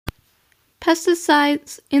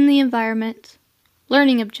Pesticides in the environment.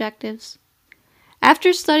 Learning objectives.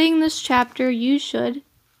 After studying this chapter, you should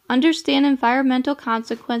understand environmental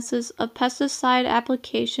consequences of pesticide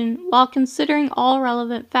application while considering all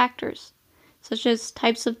relevant factors, such as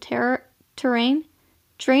types of terrain,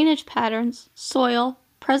 drainage patterns, soil,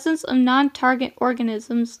 presence of non-target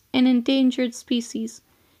organisms and endangered species,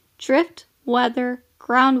 drift, weather,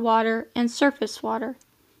 groundwater, and surface water.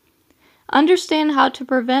 Understand how to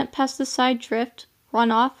prevent pesticide drift,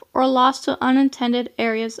 runoff, or loss to unintended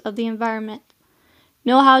areas of the environment.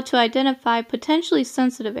 Know how to identify potentially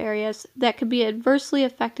sensitive areas that could be adversely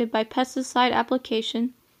affected by pesticide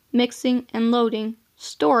application, mixing and loading,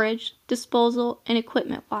 storage, disposal, and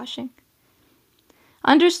equipment washing.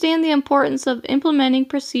 Understand the importance of implementing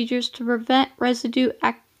procedures to prevent residue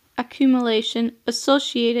accumulation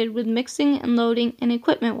associated with mixing and loading and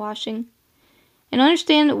equipment washing, and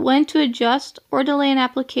understand when to adjust or delay an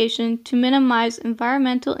application to minimize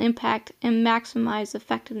environmental impact and maximize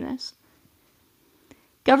effectiveness.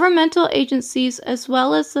 Governmental agencies as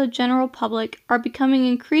well as the general public are becoming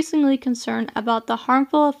increasingly concerned about the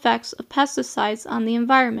harmful effects of pesticides on the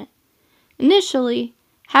environment. Initially,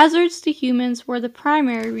 hazards to humans were the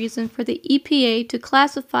primary reason for the EPA to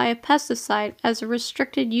classify a pesticide as a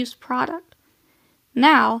restricted use product.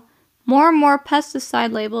 Now, more and more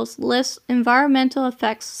pesticide labels list environmental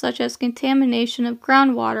effects such as contamination of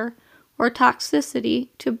groundwater or toxicity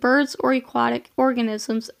to birds or aquatic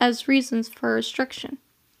organisms as reasons for restriction.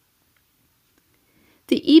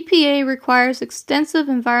 The EPA requires extensive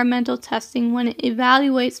environmental testing when it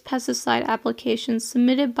evaluates pesticide applications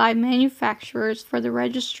submitted by manufacturers for the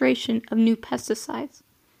registration of new pesticides.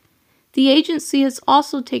 The agency is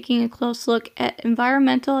also taking a close look at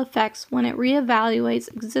environmental effects when it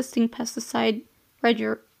reevaluates existing pesticide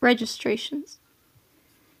registrations.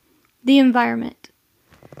 The environment.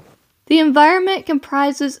 The environment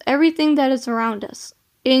comprises everything that is around us.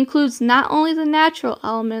 It includes not only the natural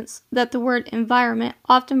elements that the word environment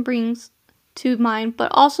often brings to mind,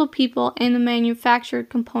 but also people and the manufactured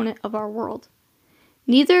component of our world.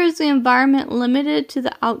 Neither is the environment limited to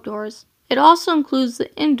the outdoors. It also includes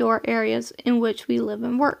the indoor areas in which we live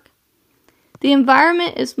and work. The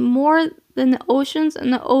environment is more than the oceans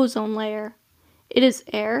and the ozone layer. It is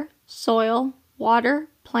air, soil, water,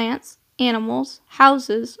 plants, animals,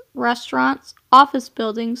 houses, restaurants, office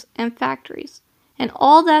buildings, and factories, and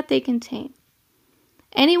all that they contain.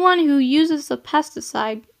 Anyone who uses a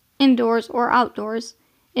pesticide, indoors or outdoors,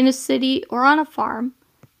 in a city or on a farm,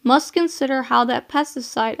 must consider how that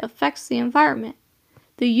pesticide affects the environment.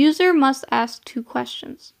 The user must ask two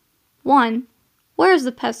questions. 1. Where is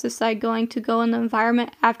the pesticide going to go in the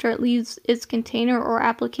environment after it leaves its container or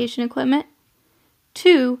application equipment?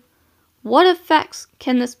 2. What effects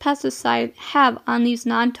can this pesticide have on these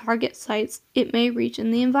non-target sites it may reach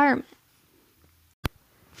in the environment?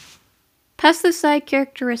 Pesticide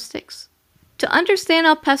characteristics. To understand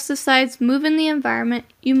how pesticides move in the environment,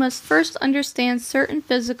 you must first understand certain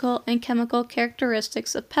physical and chemical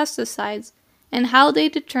characteristics of pesticides and how they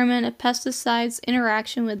determine a pesticide's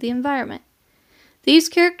interaction with the environment. These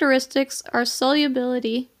characteristics are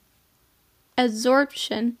solubility,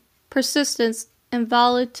 adsorption, persistence, and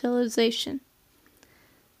volatilization.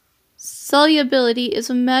 Solubility is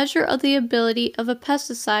a measure of the ability of a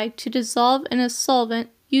pesticide to dissolve in a solvent,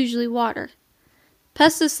 usually water.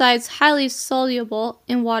 Pesticides highly soluble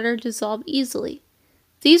in water dissolve easily.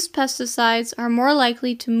 These pesticides are more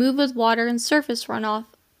likely to move with water and surface runoff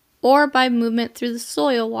or by movement through the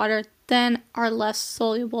soil water than are less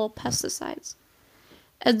soluble pesticides.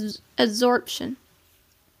 Adsorption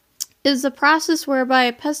is the process whereby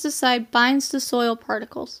a pesticide binds to soil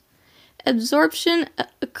particles. Adsorption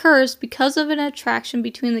occurs because of an attraction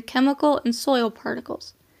between the chemical and soil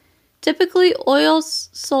particles. Typically,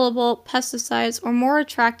 oil-soluble pesticides are more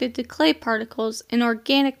attracted to clay particles and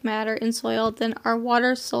organic matter in soil than are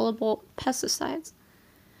water-soluble pesticides.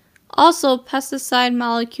 Also, pesticide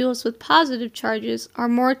molecules with positive charges are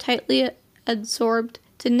more tightly adsorbed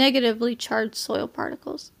to negatively charged soil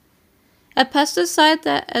particles. A pesticide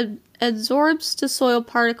that adsorbs to soil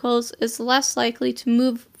particles is less likely to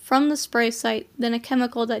move from the spray site than a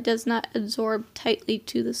chemical that does not adsorb tightly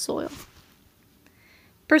to the soil.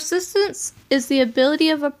 Persistence is the ability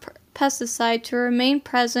of a pesticide to remain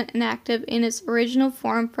present and active in its original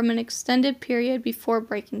form from an extended period before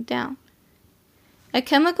breaking down. A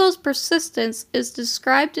chemical's persistence is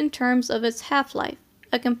described in terms of its half-life,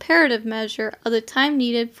 a comparative measure of the time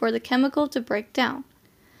needed for the chemical to break down.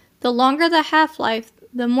 The longer the half-life,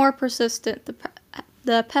 the more persistent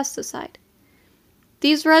the pesticide.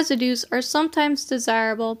 These residues are sometimes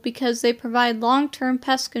desirable because they provide long-term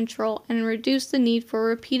pest control and reduce the need for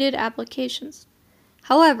repeated applications.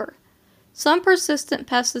 However, some persistent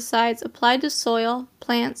pesticides applied to soil,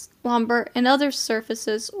 plants, lumber, and other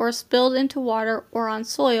surfaces or spilled into water or on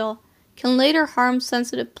soil can later harm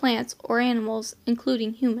sensitive plants or animals,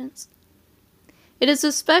 including humans. It is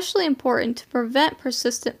especially important to prevent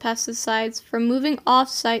persistent pesticides from moving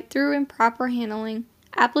off-site through improper handling,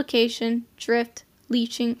 application, drift,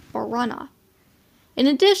 leaching, or runoff. In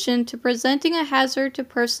addition to presenting a hazard to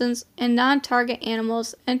persons and non-target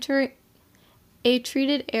animals entering a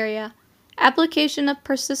treated area, application of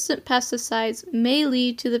persistent pesticides may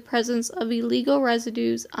lead to the presence of illegal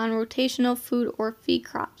residues on rotational food or feed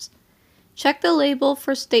crops. Check the label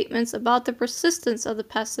for statements about the persistence of the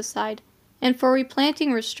pesticide and for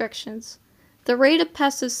replanting restrictions. The rate of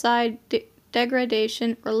pesticide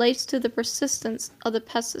degradation relates to the persistence of the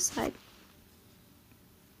pesticide.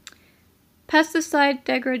 Pesticide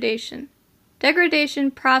degradation.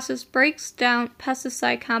 Degradation process breaks down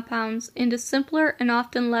pesticide compounds into simpler and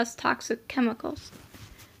often less toxic chemicals.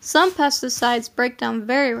 Some pesticides break down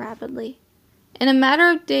very rapidly, in a matter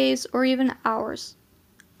of days or even hours.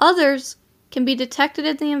 Others can be detected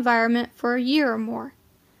in the environment for a year or more.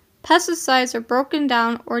 Pesticides are broken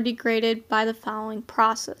down or degraded by the following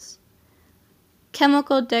process.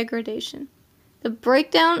 Chemical degradation. The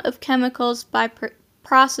breakdown of chemicals by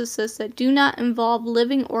processes that do not involve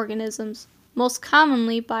living organisms, most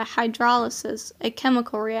commonly by hydrolysis, a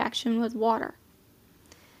chemical reaction with water.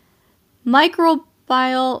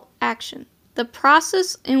 Microbial action. The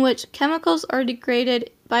process in which chemicals are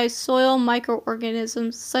degraded by soil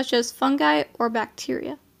microorganisms such as fungi or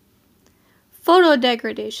bacteria.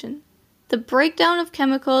 Photodegradation. The breakdown of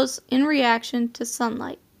chemicals in reaction to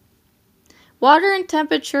sunlight. Water and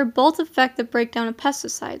temperature both affect the breakdown of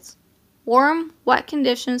pesticides. Warm, wet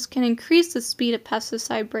conditions can increase the speed of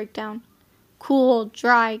pesticide breakdown. Cool,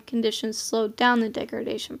 dry conditions slow down the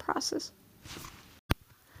degradation process.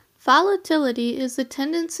 Volatility is the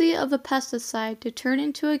tendency of a pesticide to turn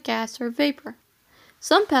into a gas or vapor.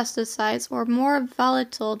 Some pesticides are more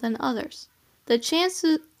volatile than others. The chance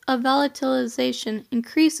of volatilization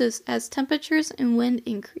increases as temperatures and wind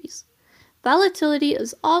increase. Volatility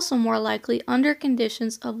is also more likely under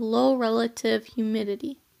conditions of low relative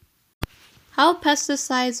humidity. How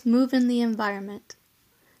pesticides move in the environment.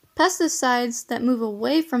 Pesticides that move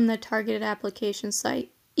away from the targeted application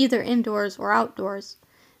site, either indoors or outdoors,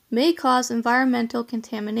 may cause environmental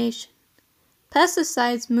contamination.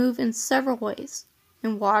 Pesticides move in several ways: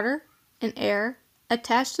 in water, in air,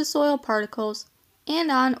 attached to soil particles,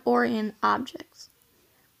 and on or in objects.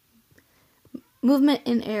 Movement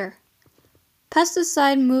in air.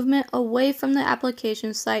 Pesticide movement away from the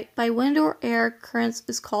application site by wind or air currents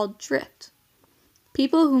is called drift.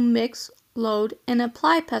 People who mix, load, and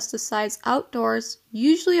apply pesticides outdoors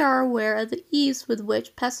usually are aware of the ease with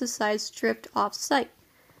which pesticides drift off-site.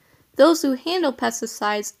 Those who handle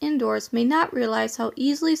pesticides indoors may not realize how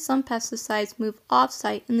easily some pesticides move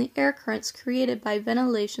off-site in the air currents created by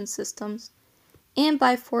ventilation systems and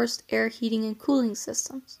by forced air heating and cooling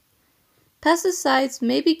systems. Pesticides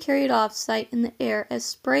may be carried off-site in the air as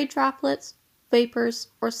spray droplets, vapors,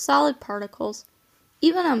 or solid particles,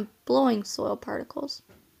 even on blowing soil particles.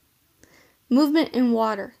 Movement in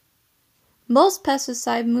water. Most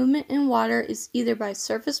pesticide movement in water is either by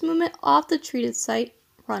surface movement off the treated site,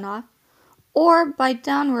 runoff, or by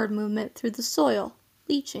downward movement through the soil,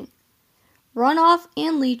 leaching. Runoff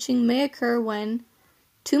and leaching may occur when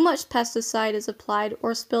too much pesticide is applied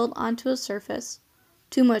or spilled onto a surface,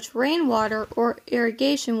 too much rainwater or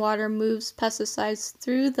irrigation water moves pesticides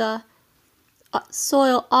through the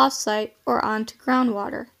soil off-site or onto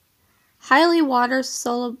groundwater. Highly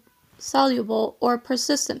water-soluble or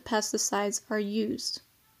persistent pesticides are used.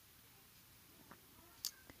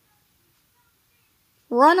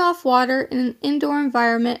 Runoff water in an indoor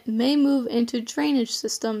environment may move into drainage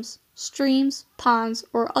systems, streams, ponds,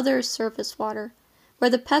 or other surface water, where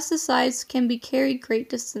the pesticides can be carried great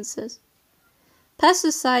distances.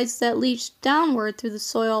 Pesticides that leach downward through the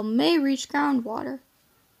soil may reach groundwater.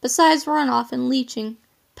 Besides runoff and leaching,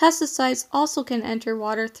 pesticides also can enter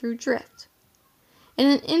water through drift. In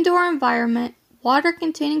an indoor environment, water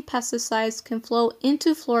containing pesticides can flow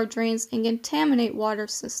into floor drains and contaminate water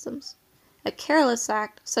systems. A careless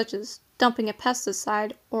act, such as dumping a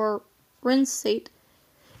pesticide or rinsate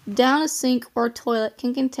down a sink or toilet,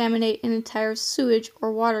 can contaminate an entire sewage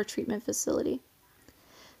or water treatment facility.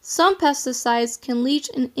 Some pesticides can leach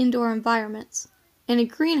in indoor environments. In a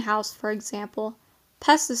greenhouse, for example,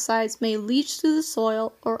 Pesticides may leach through the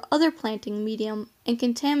soil or other planting medium and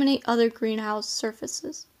contaminate other greenhouse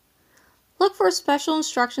surfaces. Look for special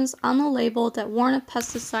instructions on the label that warn of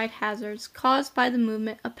pesticide hazards caused by the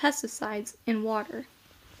movement of pesticides in water.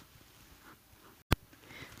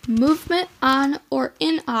 Movement on or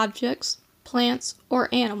in objects, plants, or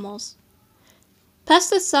animals.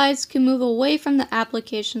 Pesticides can move away from the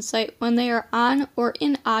application site when they are on or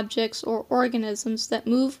in objects or organisms that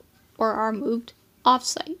move or are moved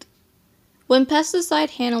off-site. When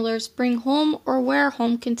pesticide handlers bring home or wear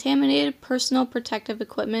home contaminated personal protective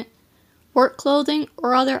equipment, work clothing,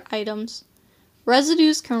 or other items,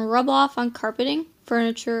 residues can rub off on carpeting,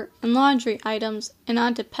 furniture, and laundry items and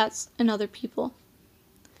onto pets and other people.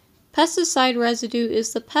 Pesticide residue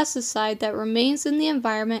is the pesticide that remains in the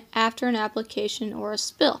environment after an application or a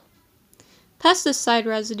spill. Pesticide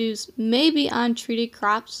residues may be on treated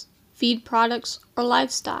crops, feed products, or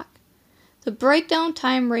livestock. The breakdown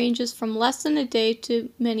time ranges from less than a day to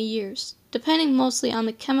many years, depending mostly on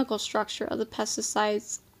the chemical structure of the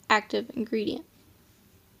pesticide's active ingredient.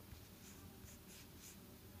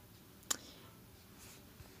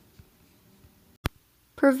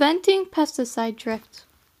 Preventing pesticide drift.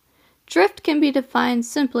 Drift can be defined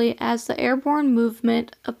simply as the airborne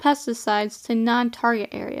movement of pesticides to non-target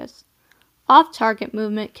areas. Off-target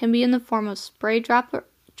movement can be in the form of spray droplet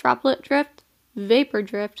drift, vapor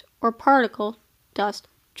drift, or particle dust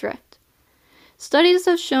drift. Studies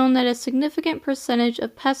have shown that a significant percentage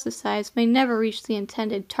of pesticides may never reach the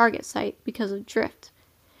intended target site because of drift.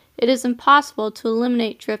 It is impossible to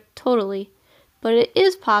eliminate drift totally, but it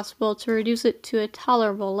is possible to reduce it to a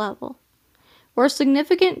tolerable level. Where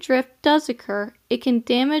significant drift does occur, it can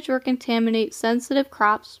damage or contaminate sensitive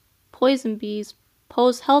crops, poison bees,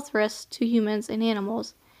 pose health risks to humans and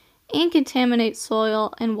animals, and contaminate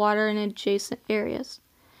soil and water in adjacent areas.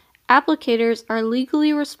 Applicators are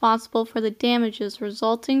legally responsible for the damages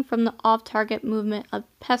resulting from the off-target movement of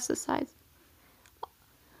pesticides.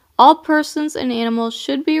 All persons and animals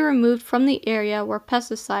should be removed from the area where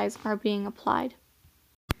pesticides are being applied.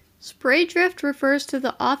 Spray drift refers to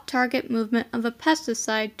the off-target movement of a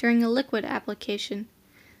pesticide during a liquid application.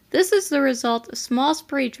 This is the result of small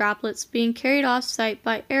spray droplets being carried off-site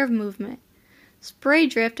by air movement. Spray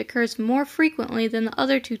drift occurs more frequently than the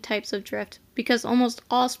other two types of drift because almost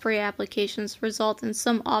all spray applications result in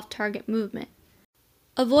some off-target movement.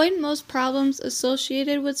 Avoid most problems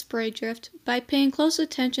associated with spray drift by paying close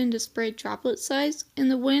attention to spray droplet size and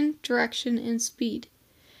the wind, direction, and speed.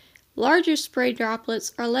 Larger spray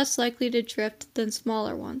droplets are less likely to drift than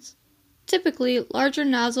smaller ones. Typically, larger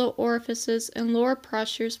nozzle orifices and lower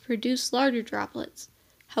pressures produce larger droplets.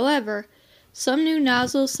 However, some new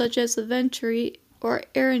nozzles such as the Venturi or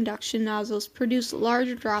air induction nozzles produce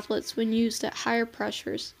larger droplets when used at higher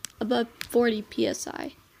pressures, above 40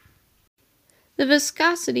 psi. The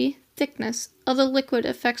viscosity, thickness, of the liquid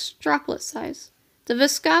affects droplet size. The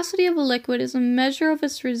viscosity of a liquid is a measure of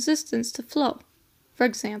its resistance to flow. For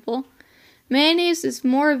example, mayonnaise is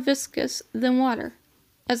more viscous than water.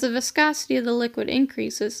 As the viscosity of the liquid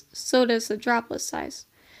increases, so does the droplet size,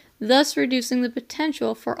 thus reducing the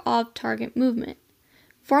potential for off-target movement.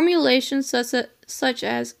 Formulations such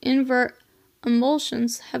as invert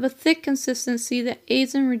emulsions have a thick consistency that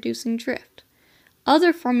aids in reducing drift.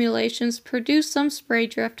 Other formulations produce some spray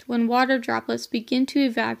drift when water droplets begin to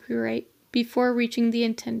evaporate before reaching the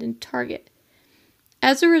intended target.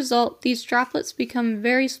 As a result, these droplets become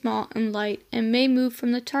very small and light and may move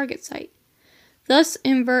from the target site. Thus,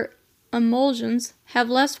 invert emulsions have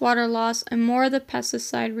less water loss and more of the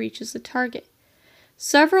pesticide reaches the target.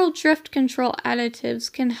 Several drift control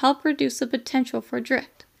additives can help reduce the potential for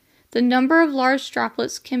drift. The number of large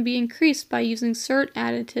droplets can be increased by using certain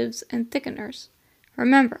additives and thickeners.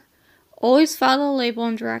 Remember, always follow the label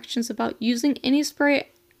and directions about using any spray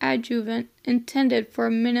adjuvant intended for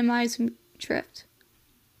minimizing drift.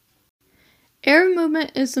 Air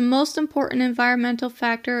movement is the most important environmental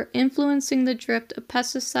factor influencing the drift of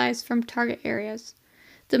pesticides from target areas.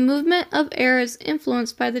 The movement of air is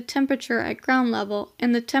influenced by the temperature at ground level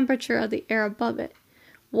and the temperature of the air above it.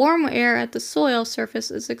 Warm air at the soil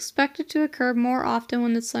surface is expected to occur more often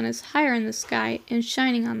when the sun is higher in the sky and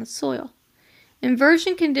shining on the soil.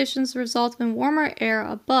 Inversion conditions result when warmer air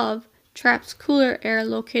above traps cooler air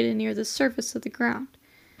located near the surface of the ground.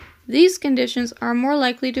 These conditions are more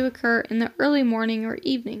likely to occur in the early morning or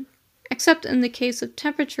evening, except in the case of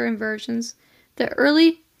temperature inversions. The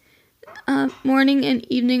early morning and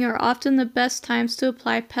evening are often the best times to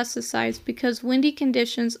apply pesticides because windy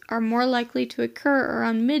conditions are more likely to occur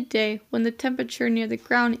around midday when the temperature near the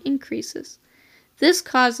ground increases. This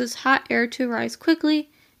causes hot air to rise quickly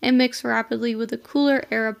and mix rapidly with the cooler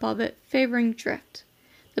air above it, favoring drift.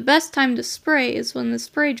 The best time to spray is when the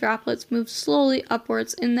spray droplets move slowly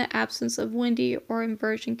upwards in the absence of windy or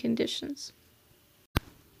inversion conditions.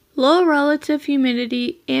 Low relative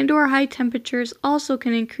humidity and/or high temperatures also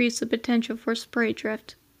can increase the potential for spray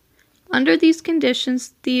drift. Under these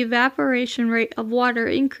conditions, the evaporation rate of water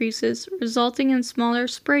increases, resulting in smaller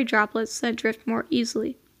spray droplets that drift more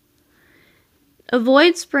easily.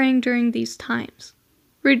 Avoid spraying during these times.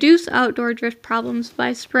 Reduce outdoor drift problems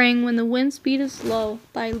by spraying when the wind speed is low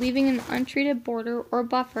by leaving an untreated border or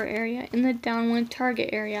buffer area in the downwind target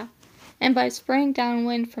area, and by spraying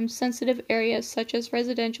downwind from sensitive areas such as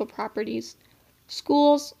residential properties,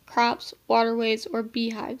 schools, crops, waterways, or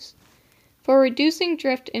beehives. For reducing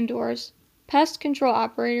drift indoors, pest control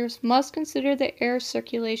operators must consider the air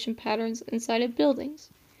circulation patterns inside of buildings.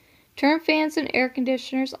 Turn fans and air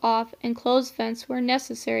conditioners off and close vents where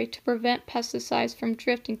necessary to prevent pesticides from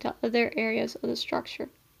drifting to other areas of the structure.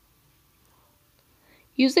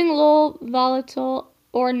 Using low volatile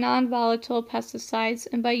or non-volatile pesticides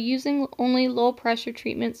and by using only low-pressure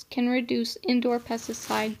treatments can reduce indoor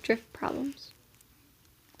pesticide drift problems.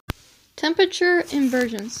 Temperature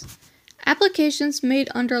inversions. Applications made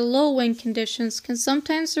under low wind conditions can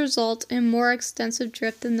sometimes result in more extensive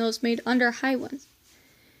drift than those made under high winds.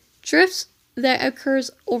 Drift that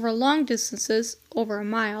occurs over long distances, over a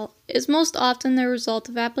mile, is most often the result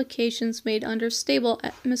of applications made under stable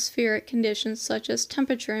atmospheric conditions such as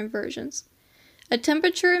temperature inversions. A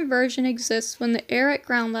temperature inversion exists when the air at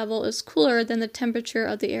ground level is cooler than the temperature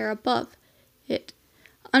of the air above it.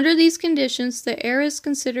 Under these conditions, the air is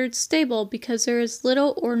considered stable because there is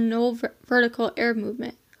little or no vertical air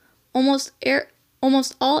movement. Almost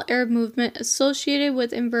all air movement associated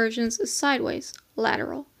with inversions is sideways,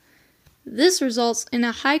 lateral. This results in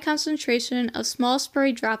a high concentration of small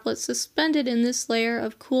spray droplets suspended in this layer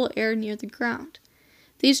of cool air near the ground.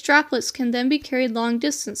 These droplets can then be carried long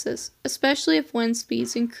distances, especially if wind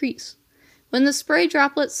speeds increase. When the spray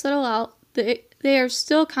droplets settle out, they are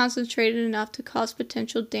still concentrated enough to cause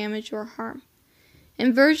potential damage or harm.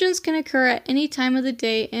 Inversions can occur at any time of the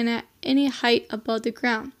day and at any height above the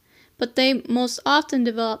ground, but they most often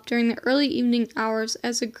develop during the early evening hours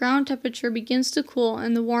as the ground temperature begins to cool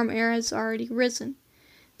and the warm air has already risen.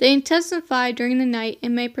 They intensify during the night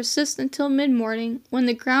and may persist until mid-morning when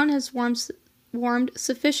the ground has warmed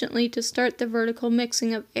sufficiently to start the vertical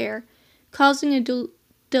mixing of air, causing a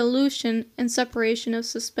dilution and separation of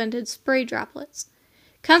suspended spray droplets.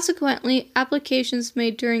 Consequently, applications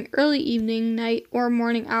made during early evening, night, or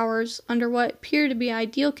morning hours under what appear to be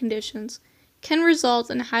ideal conditions can result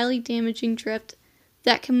in highly damaging drift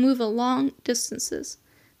that can move long distances.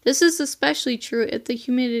 This is especially true if the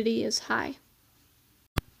humidity is high.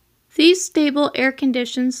 These stable air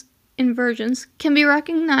conditions, inversions, can be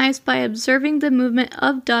recognized by observing the movement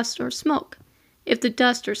of dust or smoke. If the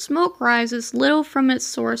dust or smoke rises little from its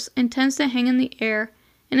source and tends to hang in the air,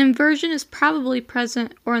 an inversion is probably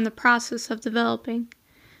present or in the process of developing.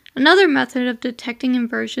 Another method of detecting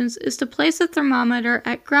inversions is to place a thermometer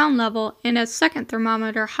at ground level and a second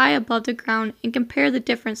thermometer high above the ground and compare the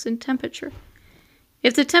difference in temperature.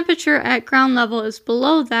 If the temperature at ground level is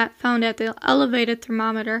below that found at the elevated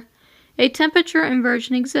thermometer, a temperature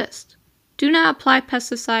inversion exists. Do not apply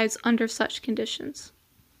pesticides under such conditions.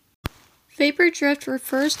 Vapor drift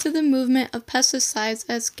refers to the movement of pesticides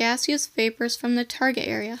as gaseous vapors from the target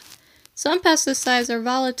area. Some pesticides are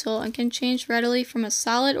volatile and can change readily from a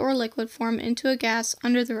solid or liquid form into a gas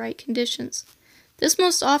under the right conditions. This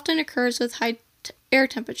most often occurs with high air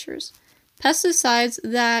temperatures. Pesticides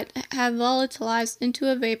that have volatilized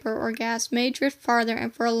into a vapor or gas may drift farther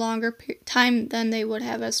and for a longer time than they would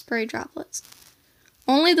have as spray droplets.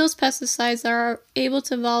 Only those pesticides that are able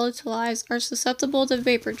to volatilize are susceptible to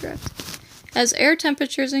vapor drift. As air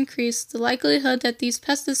temperatures increase, the likelihood that these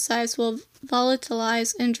pesticides will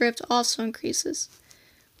volatilize and drift also increases.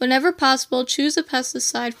 Whenever possible, choose a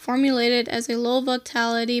pesticide formulated as a low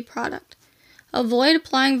volatility product. Avoid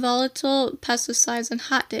applying volatile pesticides on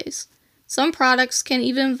hot days. Some products can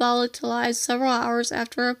even volatilize several hours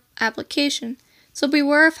after application, so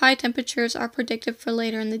beware if high temperatures are predicted for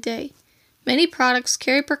later in the day. Many products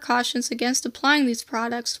carry precautions against applying these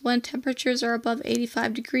products when temperatures are above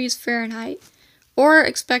 85 degrees Fahrenheit or are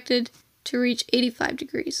expected to reach 85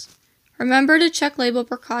 degrees. Remember to check label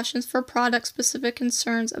precautions for product-specific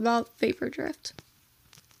concerns about vapor drift.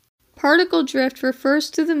 Particle drift refers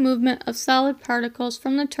to the movement of solid particles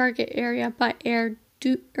from the target area by air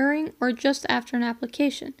during or just after an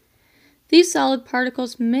application. These solid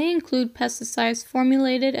particles may include pesticides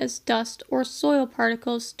formulated as dust or soil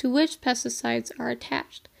particles to which pesticides are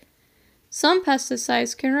attached. Some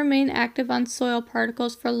pesticides can remain active on soil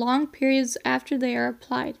particles for long periods after they are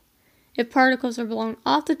applied. If particles are blown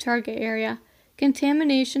off the target area,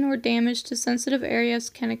 contamination or damage to sensitive areas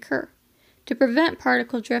can occur. To prevent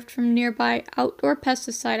particle drift from nearby outdoor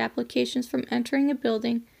pesticide applications from entering a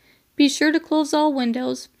building, be sure to close all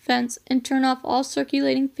windows, vents, and turn off all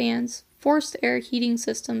circulating fans, forced air heating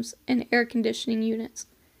systems, and air conditioning units.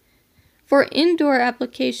 For indoor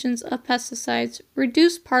applications of pesticides,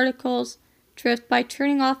 reduce particles drift by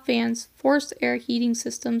turning off fans, forced air heating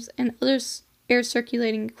systems, and other air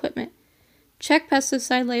circulating equipment. Check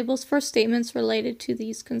pesticide labels for statements related to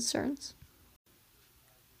these concerns.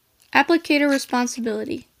 Applicator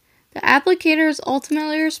responsibility. The applicator is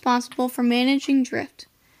ultimately responsible for managing drift.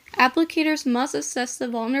 Applicators must assess the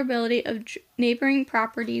vulnerability of neighboring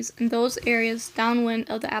properties in those areas downwind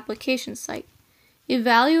of the application site.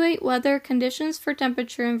 Evaluate weather conditions for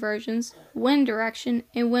temperature inversions, wind direction,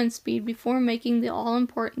 and wind speed before making the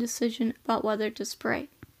all-important decision about whether to spray.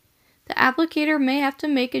 The applicator may have to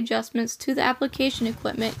make adjustments to the application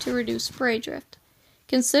equipment to reduce spray drift.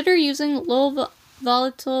 Consider using low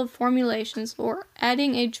volatile formulations or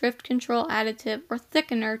adding a drift control additive or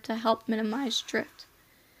thickener to help minimize drift.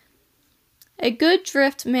 A good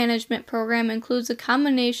drift management program includes a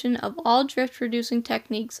combination of all drift-reducing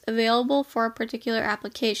techniques available for a particular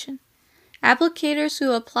application. Applicators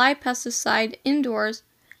who apply pesticide indoors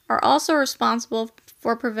are also responsible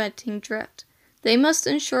for preventing drift. They must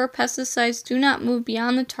ensure pesticides do not move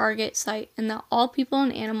beyond the target site and that all people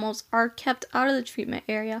and animals are kept out of the treatment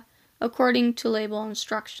area according to label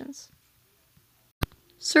instructions.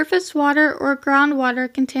 Surface water or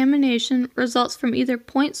groundwater contamination results from either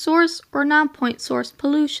point source or non-point source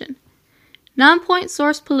pollution. Non-point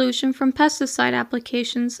source pollution from pesticide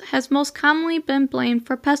applications has most commonly been blamed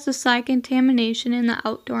for pesticide contamination in the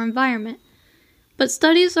outdoor environment, but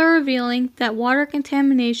studies are revealing that water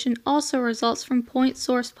contamination also results from point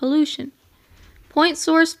source pollution. Point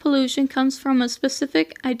source pollution comes from a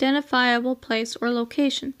specific identifiable place or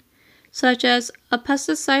location, such as a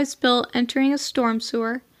pesticide spill entering a storm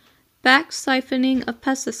sewer, back siphoning of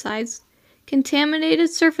pesticides, contaminated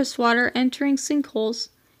surface water entering sinkholes,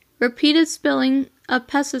 repeated spilling of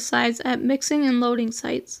pesticides at mixing and loading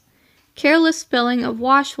sites, careless spilling of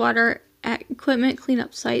wash water at equipment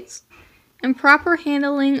cleanup sites, improper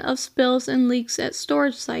handling of spills and leaks at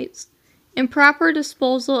storage sites, improper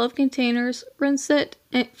disposal of containers, rinse it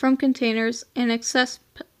from containers, and excess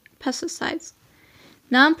pesticides.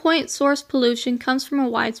 Non-point source pollution comes from a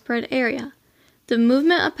widespread area. The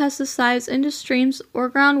movement of pesticides into streams or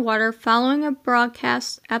groundwater following a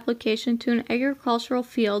broadcast application to an agricultural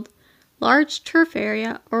field, large turf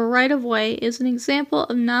area, or right-of-way is an example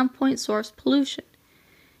of non-point source pollution.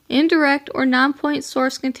 Indirect or non-point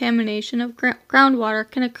source contamination of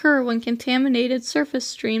groundwater can occur when contaminated surface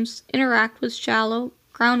streams interact with shallow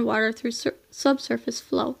groundwater through subsurface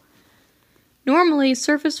flow. Normally,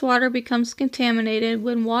 surface water becomes contaminated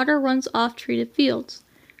when water runs off treated fields.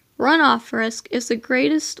 Runoff risk is the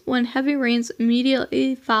greatest when heavy rains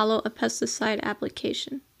immediately follow a pesticide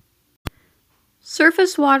application.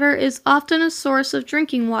 Surface water is often a source of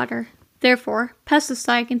drinking water. Therefore,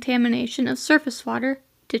 pesticide contamination of surface water,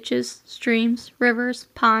 ditches, streams, rivers,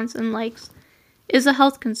 ponds, and lakes, is a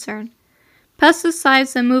health concern.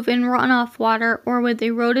 Pesticides that move in runoff water or with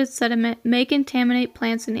eroded sediment may contaminate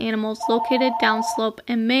plants and animals located downslope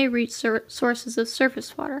and may reach sources of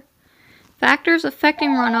surface water. Factors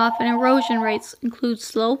affecting runoff and erosion rates include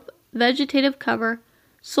slope, vegetative cover,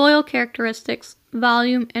 soil characteristics,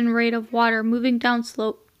 volume and rate of water moving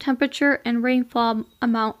downslope, temperature and rainfall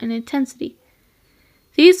amount and intensity.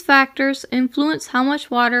 These factors influence how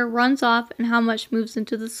much water runs off and how much moves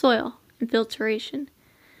into the soil, and filtration.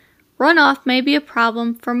 Runoff may be a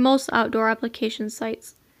problem for most outdoor application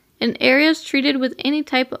sites. In areas treated with any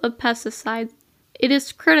type of pesticide, it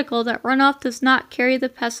is critical that runoff does not carry the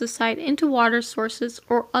pesticide into water sources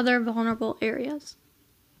or other vulnerable areas.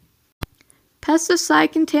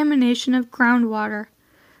 Pesticide contamination of groundwater.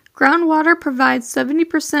 Groundwater provides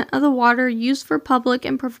 70% of the water used for public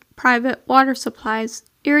and private water supplies,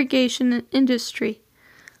 irrigation, and industry.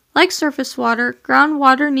 Like surface water,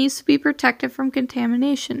 groundwater needs to be protected from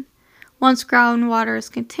contamination. Once groundwater is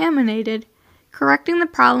contaminated, correcting the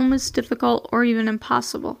problem is difficult or even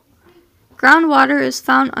impossible. Groundwater is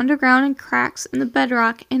found underground in cracks in the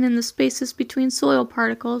bedrock and in the spaces between soil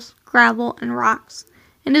particles, gravel, and rocks,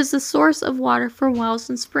 and is the source of water for wells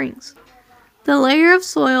and springs. The layer of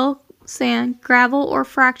soil, sand, gravel, or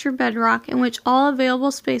fractured bedrock in which all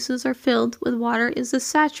available spaces are filled with water is the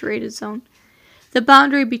saturated zone. The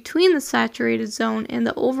boundary between the saturated zone and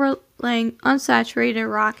the overlying laying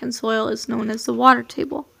unsaturated rock and soil is known as the water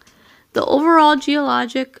table. The overall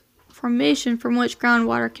geologic formation from which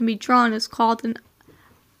groundwater can be drawn is called an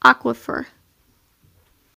aquifer.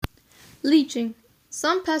 Leaching.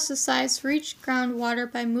 Some pesticides reach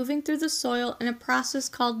groundwater by moving through the soil in a process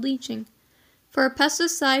called leaching. For a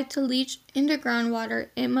pesticide to leach into groundwater,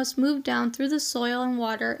 it must move down through the soil and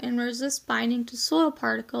water and resist binding to soil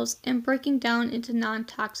particles and breaking down into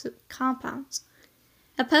non-toxic compounds.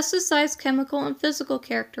 A pesticide's chemical and physical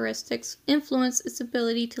characteristics influence its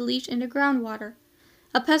ability to leach into groundwater.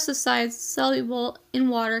 A pesticide soluble in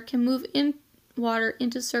water can move in water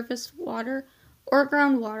into surface water or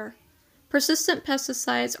groundwater. Persistent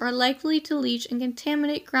pesticides are likely to leach and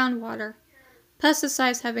contaminate groundwater.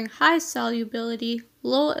 Pesticides having high solubility,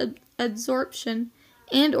 low adsorption,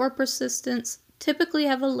 and or persistence typically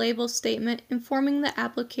have a label statement informing the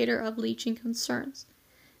applicator of leaching concerns.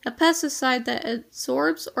 A pesticide that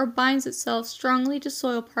adsorbs or binds itself strongly to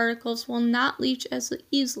soil particles will not leach as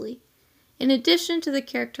easily. In addition to the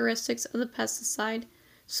characteristics of the pesticide,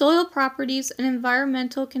 soil properties and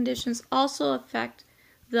environmental conditions also affect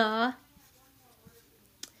the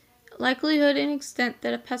likelihood and extent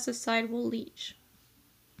that a pesticide will leach.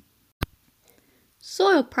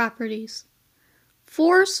 Soil properties.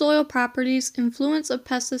 4 soil properties influence a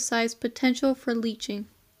pesticide's potential for leaching: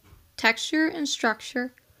 texture and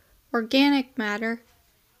structure, organic matter,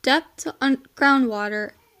 depth to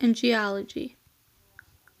groundwater, and geology.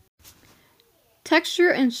 Texture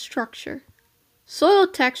and structure. Soil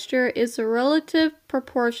texture is the relative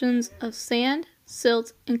proportions of sand,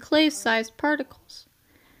 silt, and clay-sized particles.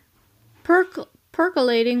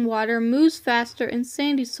 Percolating water moves faster in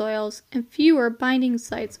sandy soils, and fewer binding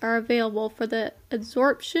sites are available for the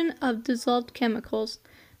adsorption of dissolved chemicals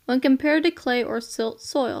when compared to clay or silt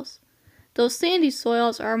soils. Though sandy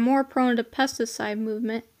soils are more prone to pesticide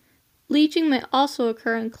movement, leaching may also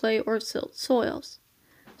occur in clay or silt soils.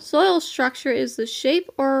 Soil structure is the shape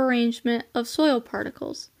or arrangement of soil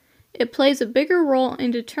particles. It plays a bigger role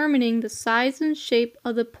in determining the size and shape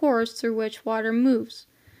of the pores through which water moves.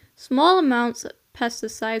 Small amounts of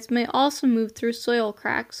pesticides may also move through soil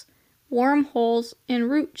cracks, wormholes, and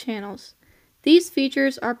root channels. These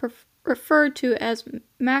features are referred to as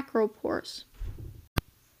macropores.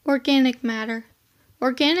 Organic matter.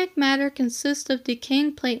 Organic matter consists of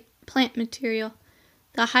decaying plant material.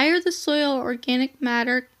 The higher the soil organic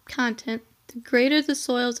matter content, the greater the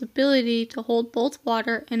soil's ability to hold both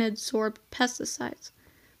water and absorb pesticides.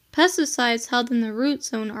 Pesticides held in the root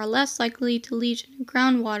zone are less likely to leach into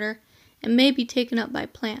groundwater and may be taken up by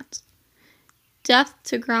plants. Depth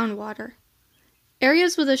to groundwater.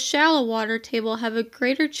 Areas with a shallow water table have a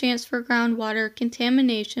greater chance for groundwater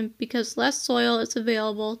contamination because less soil is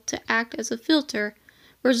available to act as a filter,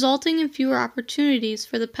 resulting in fewer opportunities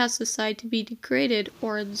for the pesticide to be degraded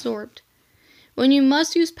or absorbed. When you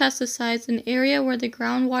must use pesticides in an area where the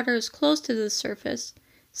groundwater is close to the surface,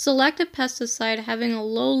 select a pesticide having a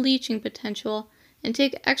low leaching potential and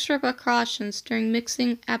take extra precautions during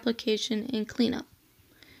mixing, application, and cleanup.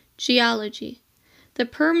 Geology. The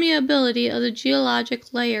permeability of the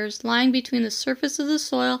geologic layers lying between the surface of the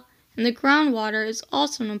soil and the groundwater is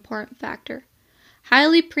also an important factor.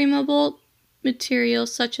 Highly permeable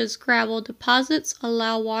materials such as gravel deposits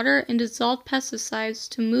allow water and dissolved pesticides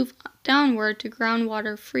to move downward to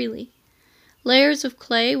groundwater freely. Layers of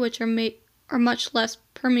clay, which are much less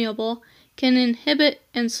permeable, can inhibit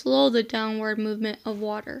and slow the downward movement of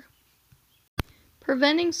water.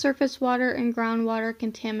 Preventing surface water and groundwater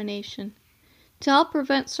contamination. To help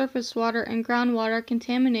prevent surface water and groundwater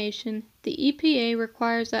contamination, the EPA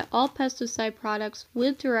requires that all pesticide products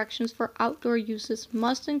with directions for outdoor uses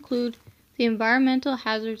must include the environmental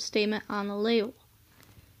hazard statement on the label.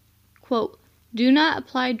 Quote, "Do not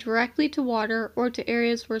apply directly to water or to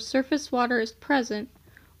areas where surface water is present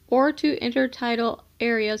or to intertidal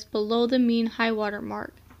areas below the mean high water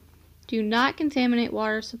mark. Do not contaminate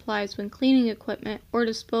water supplies when cleaning equipment or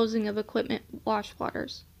disposing of equipment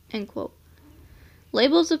washwaters." End quote.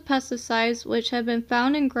 Labels of pesticides which have been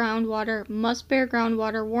found in groundwater must bear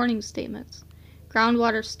groundwater warning statements.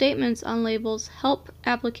 Groundwater statements on labels help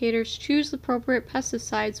applicators choose appropriate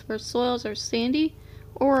pesticides where soils are sandy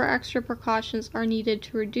or where extra precautions are needed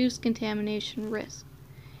to reduce contamination risk.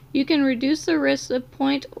 You can reduce the risk of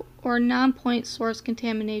point or non-point source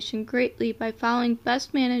contamination greatly by following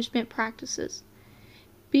best management practices.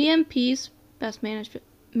 BMPs, best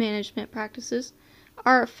management practices,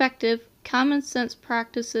 are effective, common-sense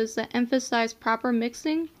practices that emphasize proper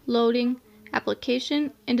mixing, loading,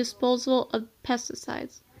 application, and disposal of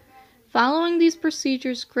pesticides. Following these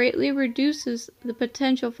procedures greatly reduces the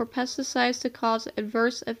potential for pesticides to cause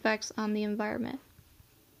adverse effects on the environment.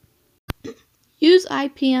 Use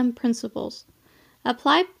IPM principles.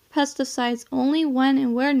 Apply pesticides only when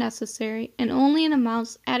and where necessary and only in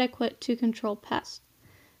amounts adequate to control pests.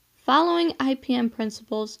 Following IPM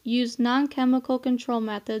principles, use non-chemical control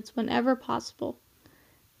methods whenever possible.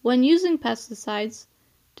 When using pesticides,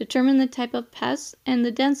 determine the type of pest and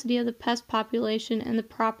the density of the pest population and the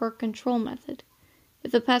proper control method.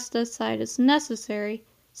 If the pesticide is necessary,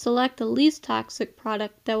 select the least toxic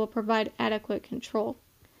product that will provide adequate control.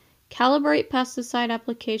 Calibrate pesticide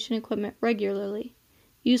application equipment regularly.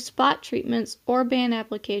 Use spot treatments or ban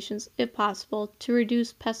applications, if possible, to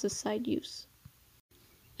reduce pesticide use.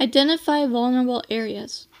 Identify vulnerable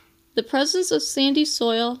areas. The presence of sandy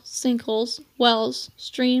soil, sinkholes, wells,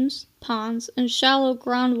 streams, ponds, and shallow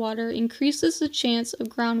groundwater increases the chance of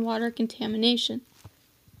groundwater contamination.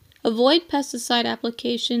 Avoid pesticide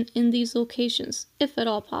application in these locations, if at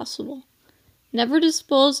all possible. Never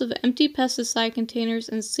dispose of empty pesticide containers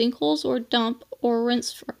in sinkholes or dump or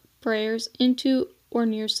rinse sprayers into or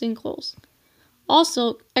near sinkholes.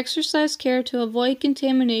 Also, exercise care to avoid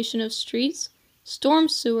contamination of streets, storm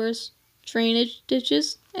sewers, drainage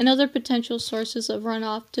ditches, and other potential sources of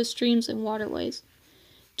runoff to streams and waterways.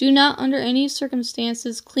 Do not under any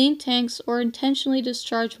circumstances clean tanks or intentionally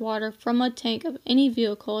discharge water from a tank of any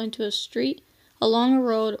vehicle into a street, along a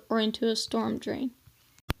road, or into a storm drain.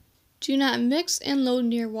 Do not mix and load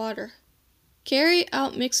near water. Carry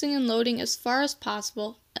out mixing and loading as far as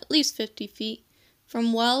possible, at least 50 feet,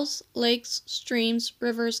 from wells, lakes, streams,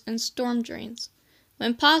 rivers, and storm drains.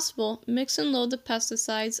 When possible, mix and load the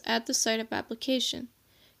pesticides at the site of application.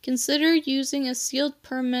 Consider using a sealed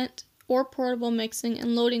permit or portable mixing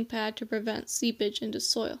and loading pad to prevent seepage into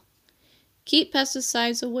soil. Keep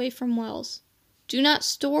pesticides away from wells. Do not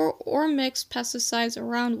store or mix pesticides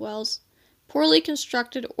around wells. Poorly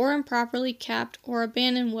constructed or improperly capped or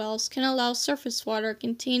abandoned wells can allow surface water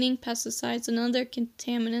containing pesticides and other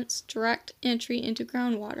contaminants direct entry into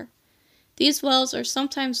groundwater. These wells are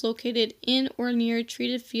sometimes located in or near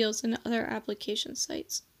treated fields and other application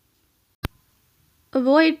sites.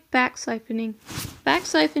 Avoid back siphoning. Back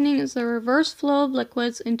siphoning is the reverse flow of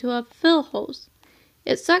liquids into a fill hose.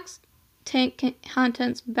 It sucks tank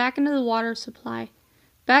contents back into the water supply.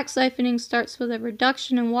 Back siphoning starts with a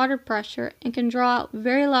reduction in water pressure and can draw out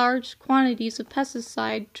very large quantities of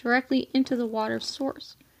pesticide directly into the water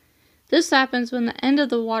source. This happens when the end of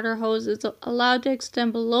the water hose is allowed to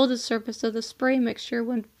extend below the surface of the spray mixture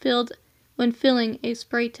when filling a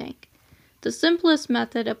spray tank. The simplest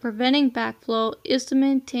method of preventing backflow is to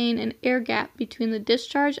maintain an air gap between the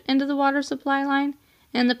discharge end of the water supply line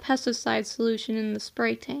and the pesticide solution in the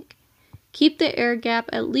spray tank. Keep the air gap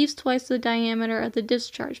at least twice the diameter of the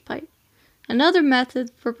discharge pipe. Another method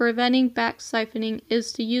for preventing back siphoning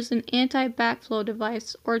is to use an anti-backflow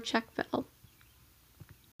device or check valve.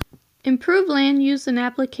 Improve land use and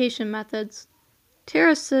application methods.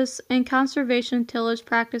 Terraces and conservation tillage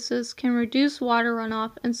practices can reduce water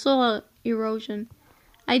runoff and soil erosion.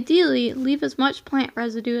 Ideally, leave as much plant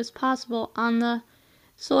residue as possible on the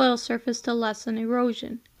soil surface to lessen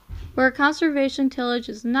erosion. Where conservation tillage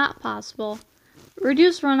is not possible,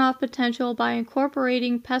 reduce runoff potential by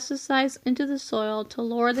incorporating pesticides into the soil to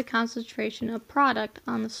lower the concentration of product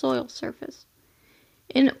on the soil surface.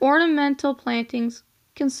 In ornamental plantings,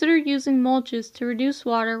 consider using mulches to reduce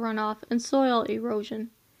water runoff and soil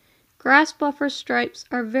erosion. Grass buffer stripes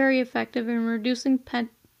are very effective in reducing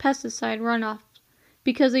pesticide runoff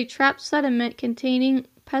because they trap sediment containing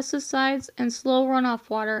pesticides and slow runoff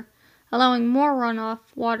water, allowing more runoff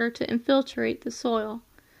water to infiltrate the soil.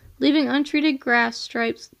 Leaving untreated grass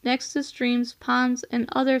stripes next to streams, ponds, and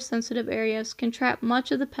other sensitive areas can trap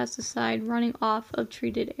much of the pesticide running off of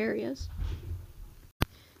treated areas.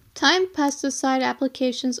 Time pesticide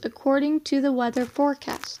applications according to the weather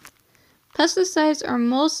forecast. Pesticides are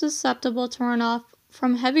most susceptible to runoff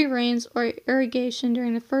from heavy rains or irrigation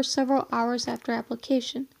during the first several hours after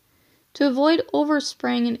application. To avoid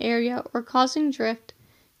overspraying an area or causing drift,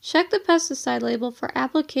 check the pesticide label for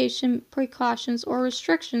application precautions or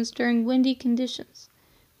restrictions during windy conditions.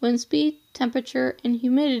 Wind speed, temperature, and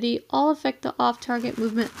humidity all affect the off-target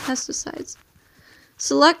movement of pesticides.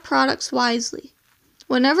 Select products wisely.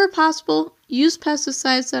 Whenever possible, use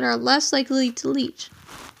pesticides that are less likely to leach.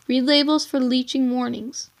 Read labels for leaching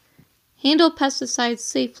warnings. Handle pesticides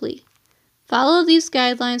safely. Follow these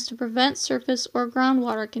guidelines to prevent surface or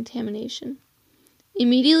groundwater contamination.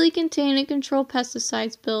 Immediately contain and control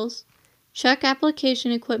pesticide spills. Check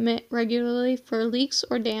application equipment regularly for leaks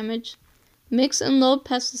or damage. Mix and load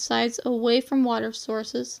pesticides away from water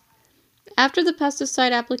sources. After the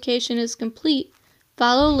pesticide application is complete,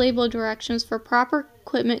 follow label directions for proper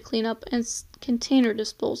equipment cleanup and container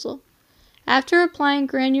disposal. After applying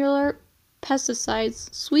granular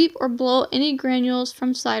pesticides, sweep or blow any granules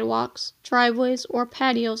from sidewalks, driveways, or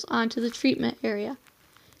patios onto the treatment area.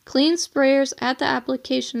 Clean sprayers at the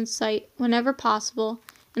application site whenever possible,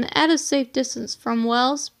 and at a safe distance from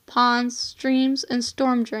wells, ponds, streams, and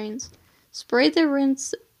storm drains. Spray the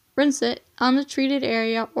rinse it on the treated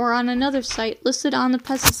area or on another site listed on the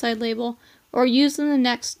pesticide label or used in the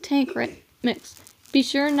next tank mix. Be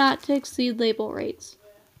sure not to exceed label rates.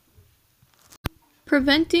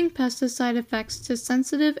 Preventing pesticide effects to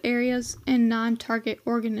sensitive areas and non-target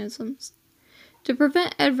organisms. To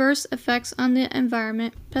prevent adverse effects on the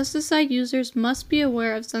environment, pesticide users must be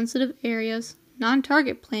aware of sensitive areas,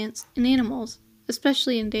 non-target plants, and animals,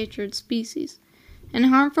 especially endangered species, and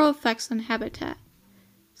harmful effects on habitat.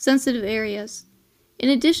 Sensitive areas. In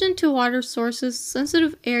addition to water sources,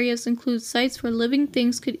 sensitive areas include sites where living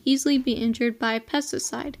things could easily be injured by a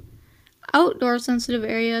pesticide. Outdoor sensitive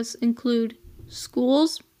areas include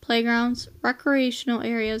schools, playgrounds, recreational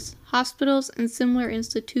areas, hospitals, and similar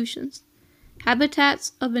institutions.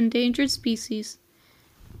 Habitats of endangered species,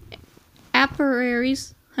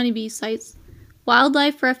 apiaries, honeybee sites,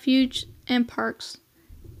 wildlife refuge and parks,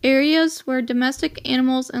 areas where domestic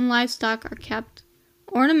animals and livestock are kept,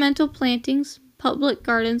 ornamental plantings, public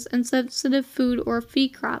gardens, and sensitive food or feed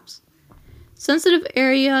crops. Sensitive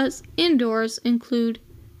areas indoors include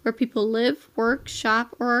where people live, work,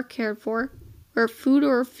 shop, or are cared for, where food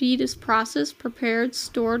or feed is processed, prepared,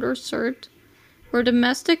 stored, or served, where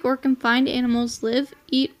domestic or confined animals live,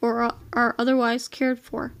 eat, or are otherwise cared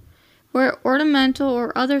for, where ornamental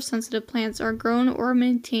or other sensitive plants are grown or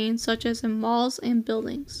maintained, such as in malls and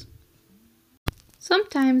buildings.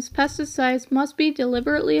 Sometimes pesticides must be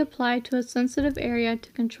deliberately applied to a sensitive area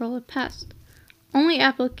to control a pest. Only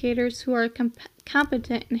applicators who are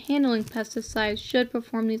competent in handling pesticides should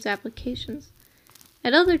perform these applications.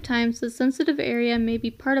 At other times, the sensitive area may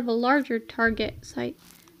be part of a larger target site.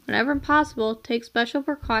 Whenever possible, take special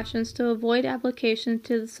precautions to avoid application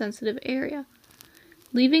to the sensitive area.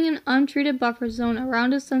 Leaving an untreated buffer zone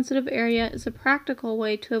around a sensitive area is a practical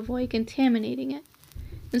way to avoid contaminating it.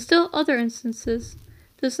 In still other instances,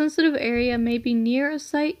 the sensitive area may be near a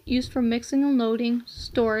site used for mixing and loading,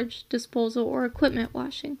 storage, disposal, or equipment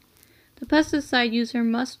washing. The pesticide user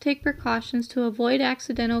must take precautions to avoid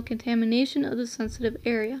accidental contamination of the sensitive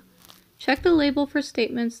area. Check the label for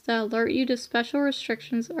statements that alert you to special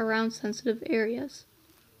restrictions around sensitive areas.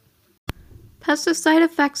 Pesticide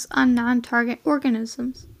effects on non-target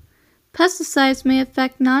organisms. Pesticides may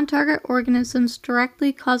affect non-target organisms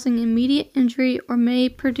directly, causing immediate injury, or may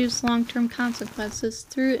produce long-term consequences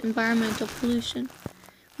through environmental pollution.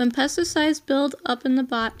 When pesticides build up in the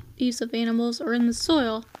bodies of animals or in the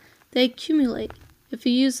soil, they accumulate. If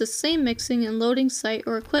you use the same mixing and loading site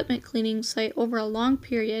or equipment cleaning site over a long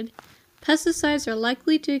period, pesticides are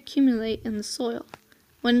likely to accumulate in the soil.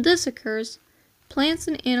 When this occurs, plants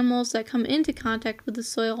and animals that come into contact with the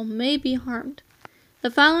soil may be harmed. The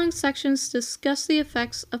following sections discuss the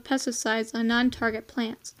effects of pesticides on non-target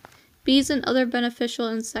plants, bees and other beneficial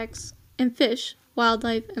insects, and fish,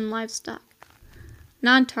 wildlife, and livestock.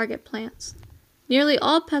 Non-target plants. Nearly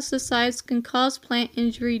all pesticides can cause plant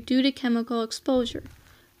injury due to chemical exposure,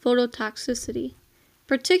 phototoxicity,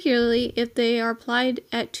 particularly if they are applied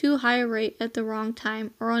at too high a rate at the wrong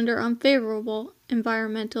time or under unfavorable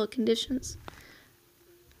environmental conditions.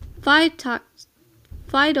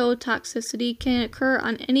 Phytotoxicity can occur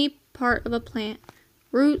on any part of a plant,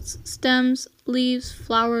 roots, stems, leaves,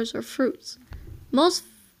 flowers, or fruits. Most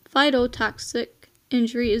phytotoxic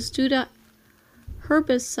injury is due to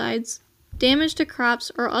herbicides. Damage to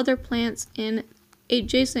crops or other plants in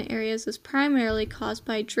adjacent areas is primarily caused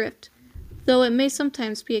by drift, though it may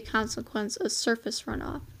sometimes be a consequence of surface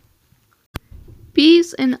runoff.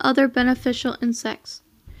 Bees and other beneficial insects.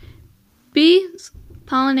 Bees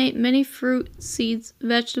pollinate many fruit, seeds,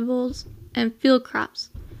 vegetables, and field crops.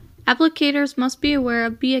 Applicators must be aware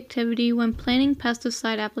of bee activity when planning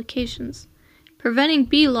pesticide applications. Preventing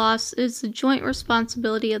bee loss is the joint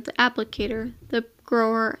responsibility of the applicator, the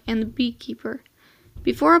grower, and the beekeeper.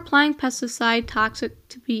 Before applying pesticide toxic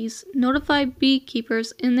to bees, notify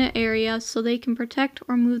beekeepers in the area so they can protect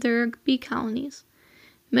or move their bee colonies.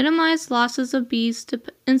 Minimize losses of bees to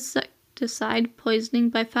insecticide poisoning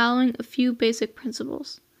by following a few basic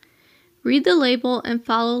principles. Read the label and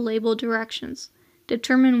follow label directions.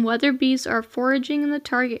 Determine whether bees are foraging in the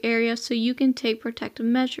target area so you can take protective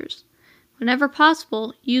measures. Whenever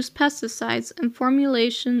possible, use pesticides and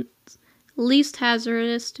formulations least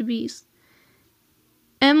hazardous to bees.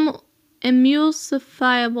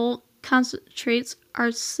 emulsifiable concentrates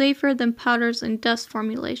are safer than powders and dust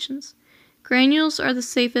formulations. Granules are the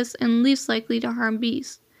safest and least likely to harm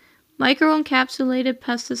bees. Microencapsulated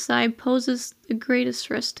pesticide poses the greatest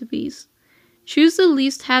risk to bees. Choose the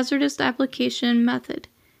least hazardous application method.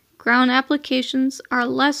 Ground applications are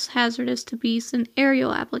less hazardous to bees than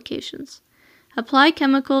aerial applications. Apply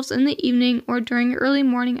chemicals in the evening or during early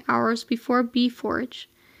morning hours before bee forage.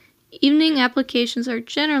 Evening applications are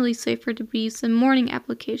generally safer to bees than morning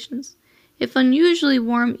applications. If unusually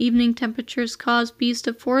warm evening temperatures cause bees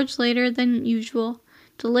to forage later than usual,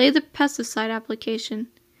 delay the pesticide application.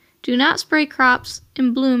 Do not spray crops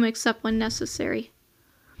in bloom except when necessary.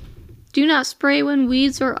 Do not spray when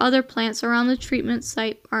weeds or other plants around the treatment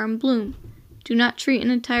site are in bloom. Do not treat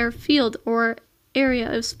an entire field or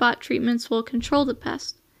area if spot treatments will control the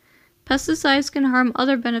pest. Pesticides can harm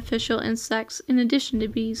other beneficial insects in addition to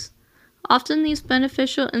bees. Often these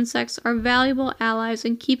beneficial insects are valuable allies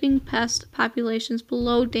in keeping pest populations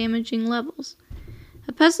below damaging levels.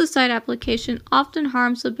 A pesticide application often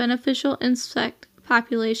harms the beneficial insect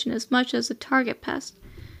population as much as the target pest,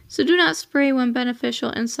 so do not spray when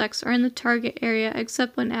beneficial insects are in the target area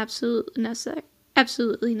except when absolutely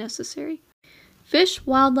necessary. Fish,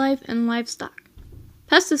 wildlife, and livestock.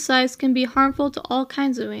 Pesticides can be harmful to all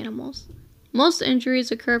kinds of animals. Most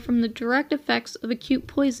injuries occur from the direct effects of acute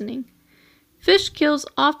poisoning. Fish kills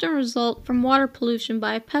often result from water pollution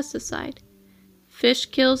by a pesticide. Fish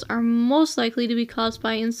kills are most likely to be caused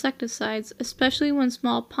by insecticides, especially when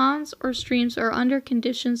small ponds or streams are under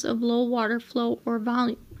conditions of low water flow or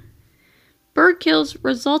volume. Bird kills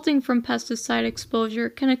resulting from pesticide exposure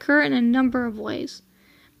can occur in a number of ways.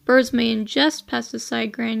 Birds may ingest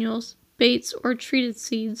pesticide granules, baits, or treated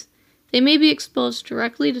seeds. They may be exposed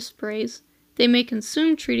directly to sprays. They may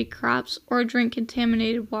consume treated crops or drink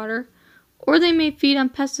contaminated water, or they may feed on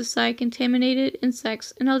pesticide-contaminated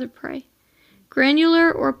insects and other prey.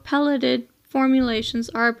 Granular or pelleted formulations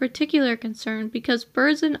are a particular concern because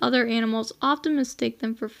birds and other animals often mistake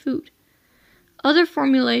them for food. Other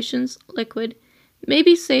formulations, liquid, may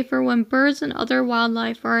be safer when birds and other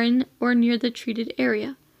wildlife are in or near the treated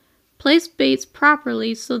area. Place baits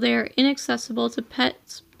properly so they are inaccessible to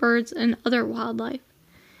pets, birds, and other wildlife.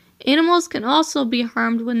 Animals can also be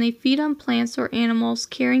harmed when they feed on plants or animals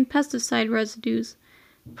carrying pesticide residues.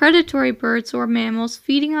 Predatory birds or mammals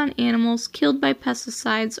feeding on animals killed by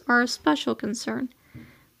pesticides are a special concern.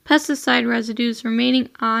 Pesticide residues remaining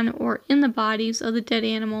on or in the bodies of the dead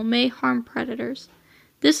animal may harm predators.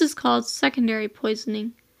 This is called secondary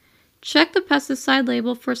poisoning. Check the pesticide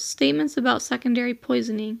label for statements about secondary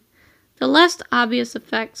poisoning. The less obvious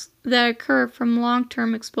effects that occur from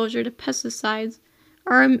long-term exposure to pesticides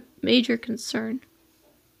are a major concern.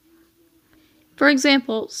 For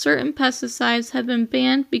example, certain pesticides have been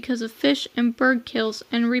banned because of fish and bird kills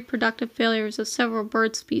and reproductive failures of several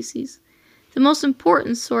bird species. The most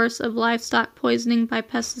important source of livestock poisoning by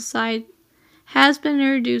pesticide has been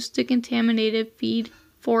introduced to contaminated feed,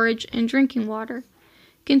 forage, and drinking water.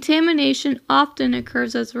 Contamination often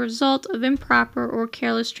occurs as a result of improper or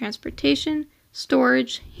careless transportation,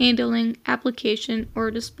 storage, handling, application,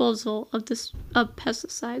 or disposal of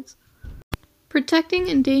pesticides. Protecting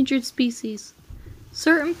endangered species.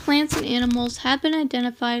 Certain plants and animals have been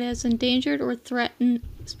identified as endangered or threatened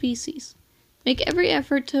species. Make every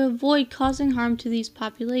effort to avoid causing harm to these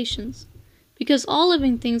populations. Because all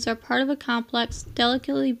living things are part of a complex,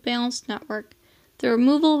 delicately balanced network, the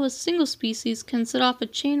removal of a single species can set off a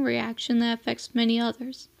chain reaction that affects many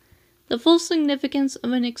others. The full significance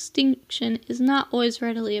of an extinction is not always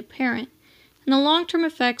readily apparent, and the long-term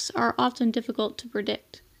effects are often difficult to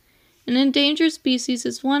predict. An endangered species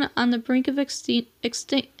is one on the brink of extinction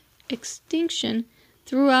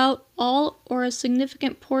throughout all or a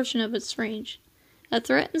significant portion of its range. A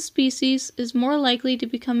threatened species is more likely to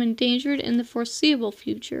become endangered in the foreseeable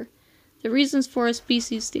future. The reasons for a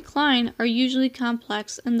species' decline are usually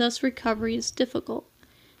complex and thus recovery is difficult.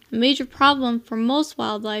 A major problem for most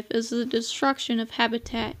wildlife is the destruction of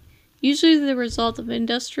habitat, usually the result of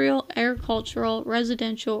industrial, agricultural,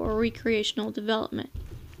 residential, or recreational development.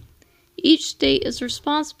 Each state is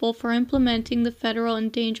responsible for implementing the Federal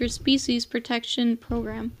Endangered Species Protection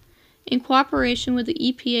Program, in cooperation with the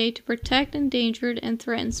EPA to protect endangered and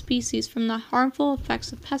threatened species from the harmful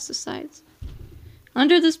effects of pesticides.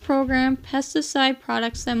 Under this program, pesticide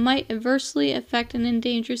products that might adversely affect an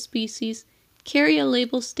endangered species carry a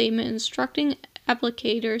label statement instructing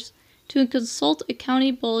applicators to consult a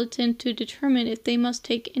county bulletin to determine if they must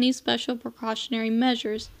take any special precautionary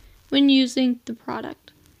measures when using the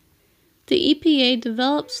product. The EPA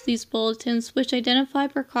develops these bulletins which identify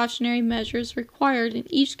precautionary measures required in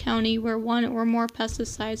each county where one or more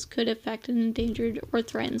pesticides could affect an endangered or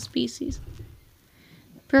threatened species.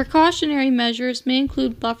 Precautionary measures may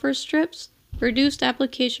include buffer strips, reduced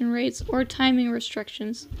application rates, or timing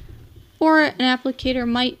restrictions, or an applicator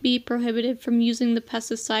might be prohibited from using the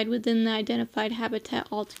pesticide within the identified habitat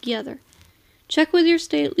altogether. Check with your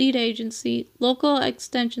state lead agency, local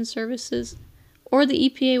extension services, or the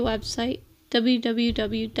EPA website,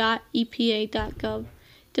 www.epa.gov,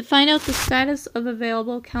 to find out the status of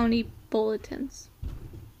available county bulletins.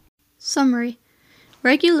 Summary.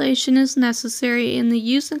 Regulation is necessary, and the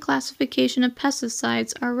use and classification of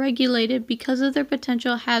pesticides are regulated because of their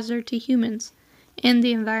potential hazard to humans and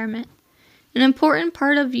the environment. An important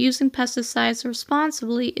part of using pesticides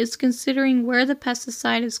responsibly is considering where the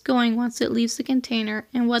pesticide is going once it leaves the container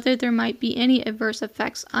and whether there might be any adverse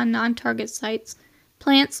effects on non-target sites,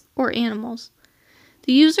 plants, or animals.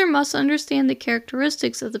 The user must understand the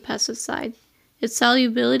characteristics of the pesticide, its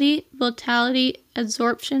solubility, vitality,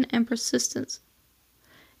 absorption, and persistence,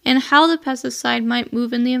 and how the pesticide might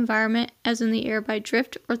move in the environment, as in the air by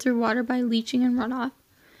drift or through water by leaching and runoff,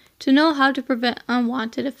 to know how to prevent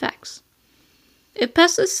unwanted effects. If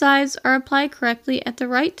pesticides are applied correctly at the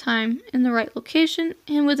right time, in the right location,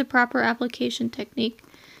 and with the proper application technique,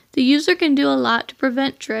 the user can do a lot to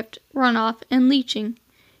prevent drift, runoff, and leaching.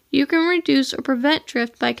 You can reduce or prevent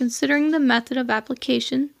drift by considering the method of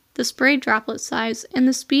application, the spray droplet size, and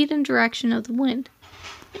the speed and direction of the wind.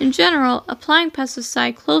 In general, applying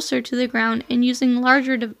pesticide closer to the ground and using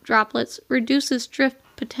larger droplets reduces drift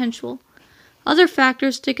potential. Other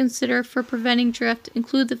factors to consider for preventing drift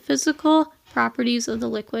include the physical properties of the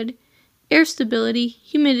liquid, air stability,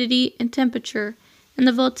 humidity, and temperature, and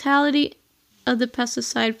the volatility of the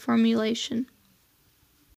pesticide formulation.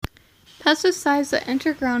 Pesticides that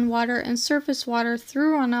enter groundwater and surface water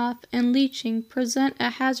through runoff and leaching present a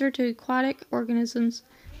hazard to aquatic organisms,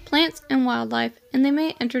 plants, and wildlife, and they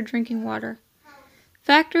may enter drinking water.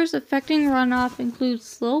 Factors affecting runoff include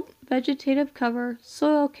slope, vegetative cover,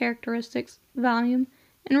 soil characteristics, volume,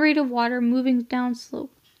 and rate of water moving downslope,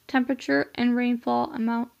 temperature, and rainfall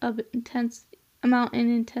amount and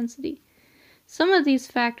intensity. Some of these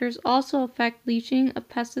factors also affect leaching of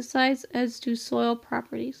pesticides, as do soil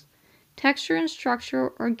properties, texture and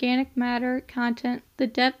structure, organic matter content, the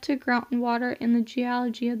depth to groundwater, and the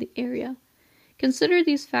geology of the area. Consider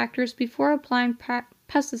these factors before applying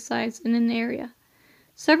pesticides in an area.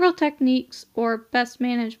 Several techniques or best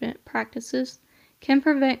management practices can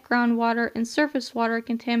prevent groundwater and surface water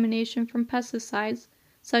contamination from pesticides,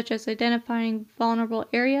 such as identifying vulnerable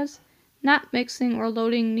areas, not mixing or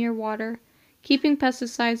loading near water, keeping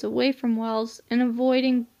pesticides away from wells, and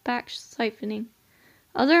avoiding back siphoning.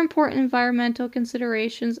 Other important environmental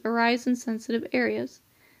considerations arise in sensitive areas.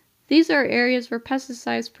 These are areas where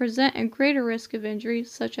pesticides present a greater risk of injury,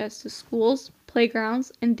 such as to schools,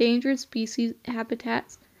 playgrounds, endangered species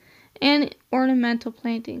habitats, and ornamental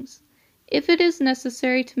plantings. If it is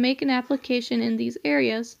necessary to make an application in these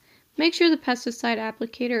areas, make sure the pesticide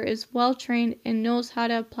applicator is well trained and knows how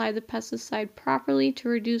to apply the pesticide properly to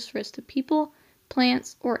reduce risk to people,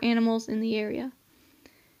 plants, or animals in the area.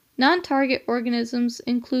 Non-target organisms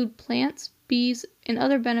include plants, bees, and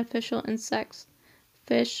other beneficial insects,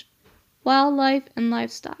 fish, wildlife, and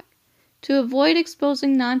livestock. To avoid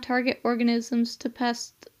exposing non-target organisms to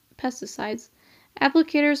pesticides,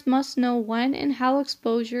 applicators must know when and how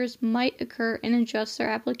exposures might occur and adjust their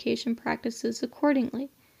application practices accordingly.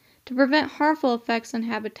 To prevent harmful effects on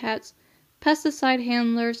habitats, pesticide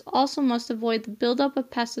handlers also must avoid the buildup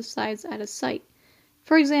of pesticides at a site.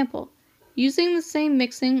 For example, using the same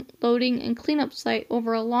mixing, loading, and cleanup site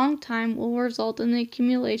over a long time will result in the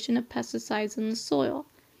accumulation of pesticides in the soil.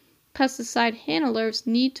 Pesticide handlers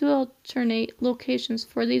need to alternate locations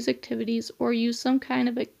for these activities or use some kind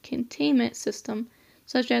of a containment system,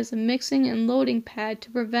 such as a mixing and loading pad,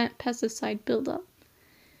 to prevent pesticide buildup.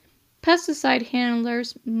 Pesticide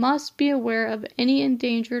handlers must be aware of any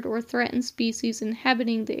endangered or threatened species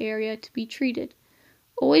inhabiting the area to be treated.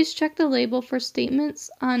 Always check the label for statements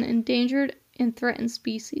on endangered and threatened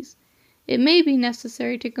species. It may be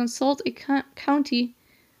necessary to consult a county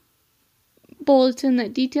bulletin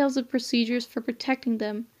that details the procedures for protecting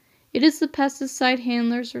them. It is the pesticide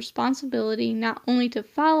handler's responsibility not only to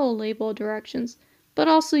follow label directions, but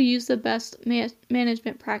also use the best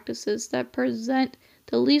management practices that present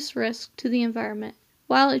the least risk to the environment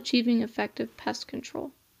while achieving effective pest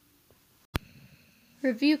control.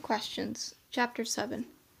 Review questions. Chapter 7.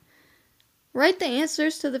 Write the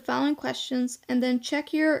answers to the following questions and then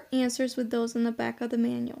check your answers with those in the back of the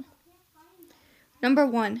manual. Number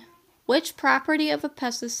 1. Which property of a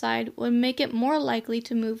pesticide would make it more likely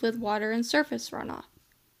to move with water and surface runoff?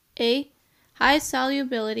 A. High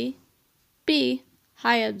solubility. B.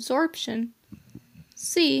 High absorption.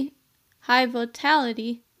 C. High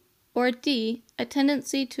vitality. Or D. A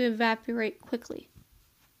tendency to evaporate quickly.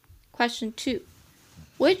 Question 2.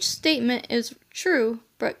 Which statement is true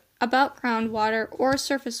about groundwater or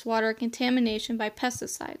surface water contamination by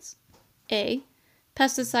pesticides? A.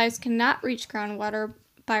 Pesticides cannot reach groundwater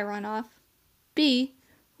by runoff. B.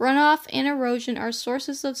 Runoff and erosion are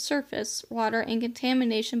sources of surface water and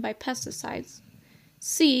contamination by pesticides.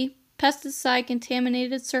 C.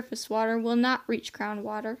 Pesticide-contaminated surface water will not reach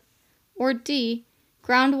groundwater. Or D.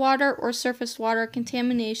 Groundwater or surface water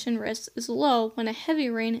contamination risk is low when a heavy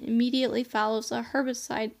rain immediately follows a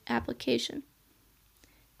herbicide application.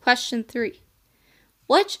 Question 3.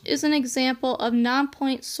 Which is an example of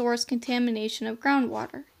non-point source contamination of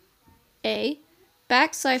groundwater? A.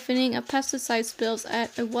 Back-siphoning of pesticide spills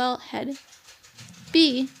at a wellhead.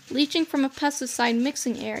 B. Leaching from a pesticide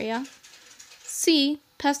mixing area. C.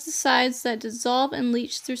 Pesticides that dissolve and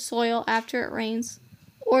leach through soil after it rains.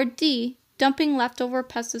 Or D. Dumping leftover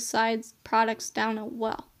pesticides products down a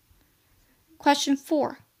well. Question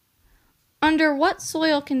 4. Under what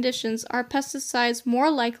soil conditions are pesticides more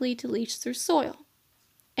likely to leach through soil?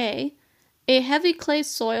 A. A heavy clay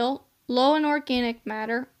soil, low in organic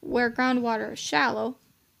matter, where groundwater is shallow.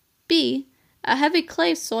 B. A heavy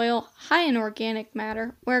clay soil, high in organic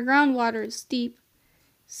matter, where groundwater is deep.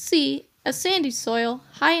 C. A sandy soil,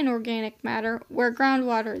 high in organic matter, where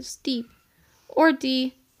groundwater is deep. Or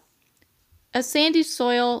D. A sandy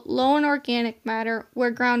soil, low in organic matter,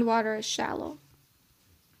 where groundwater is shallow.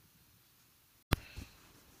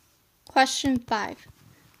 Question 5.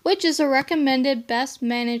 Which is a recommended best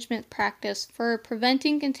management practice for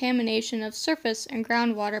preventing contamination of surface and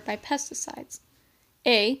groundwater by pesticides?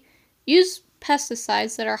 A. Use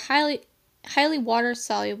pesticides that are highly water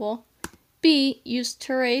soluble. B. Use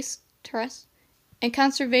terrace and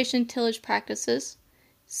conservation tillage practices.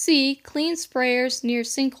 C. Clean sprayers near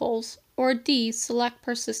sinkholes. Or D. Select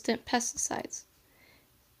persistent pesticides.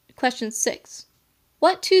 Question 6.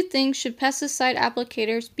 What 2 things should pesticide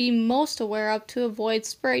applicators be most aware of to avoid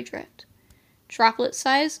spray drift? Droplet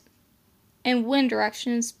size and wind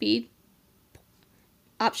direction and speed.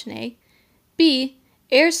 Option A. B.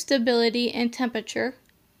 Air stability and temperature.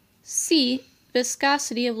 C.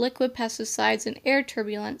 Viscosity of liquid pesticides and air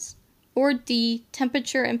turbulence. Or D.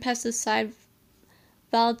 Temperature and pesticide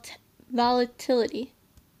volatility.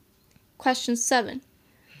 Question 7.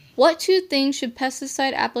 What 2 things should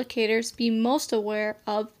pesticide applicators be most aware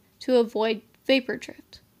of to avoid vapor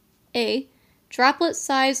drift? A. Droplet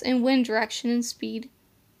size and wind direction and speed.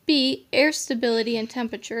 B. Air stability and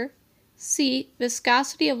temperature. C.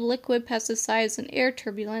 Viscosity of liquid pesticides and air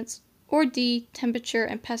turbulence. Or D. Temperature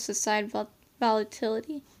and pesticide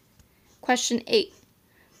volatility. Question 8.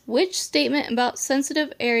 Which statement about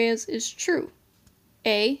sensitive areas is true?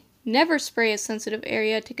 A. Never spray a sensitive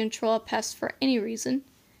area to control a pest for any reason.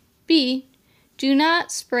 B. Do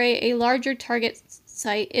not spray a larger target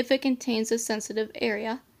site if it contains a sensitive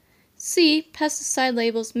area. C. Pesticide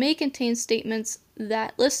labels may contain statements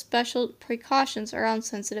that list special precautions around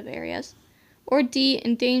sensitive areas. Or D.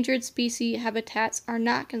 Endangered species habitats are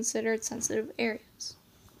not considered sensitive areas.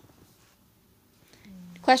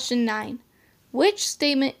 Question 9. Which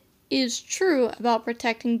statement is true about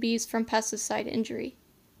protecting bees from pesticide injury?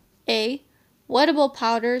 A. Wettable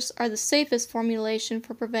powders are the safest formulation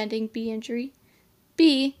for preventing bee injury.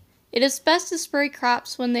 B. It is best to spray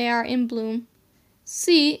crops when they are in bloom.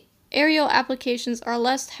 C. Aerial applications are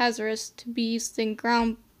less hazardous to bees than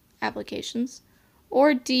ground applications.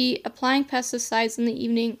 Or D. Applying pesticides in the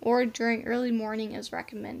evening or during early morning is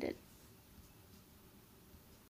recommended.